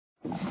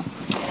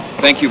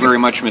Thank you very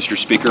much, Mr.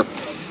 Speaker.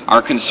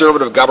 Our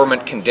Conservative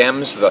government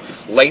condemns the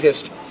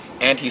latest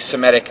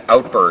anti-Semitic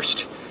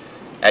outburst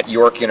at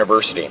York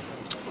University.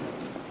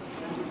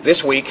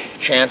 This week,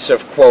 chants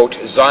of, quote,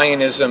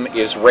 Zionism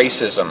is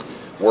racism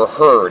were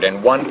heard,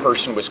 and one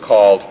person was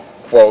called,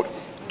 quote,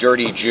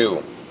 dirty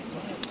Jew.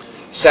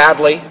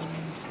 Sadly,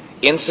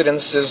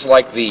 incidences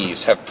like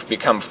these have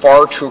become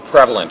far too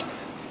prevalent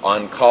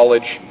on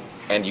college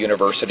and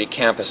university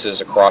campuses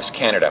across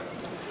Canada.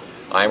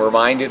 I am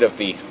reminded of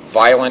the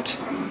violent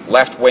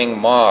left-wing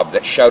mob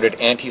that shouted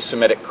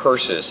anti-Semitic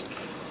curses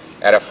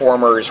at a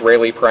former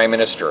Israeli Prime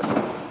Minister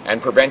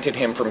and prevented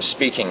him from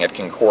speaking at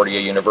Concordia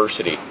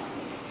University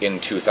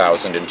in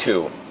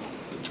 2002.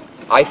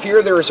 I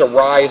fear there is a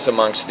rise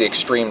amongst the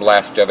extreme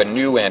left of a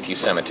new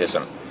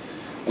anti-Semitism.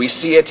 We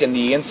see it in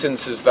the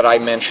instances that I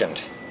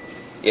mentioned.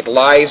 It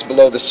lies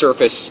below the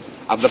surface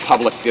of the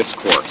public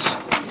discourse,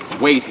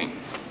 waiting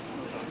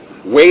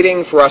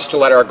for us to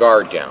let our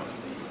guard down,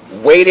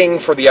 waiting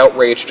for the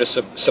outrage to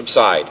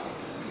subside,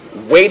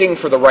 waiting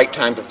for the right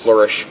time to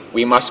flourish.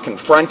 We must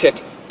confront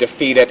it,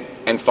 defeat it,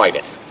 and fight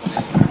it.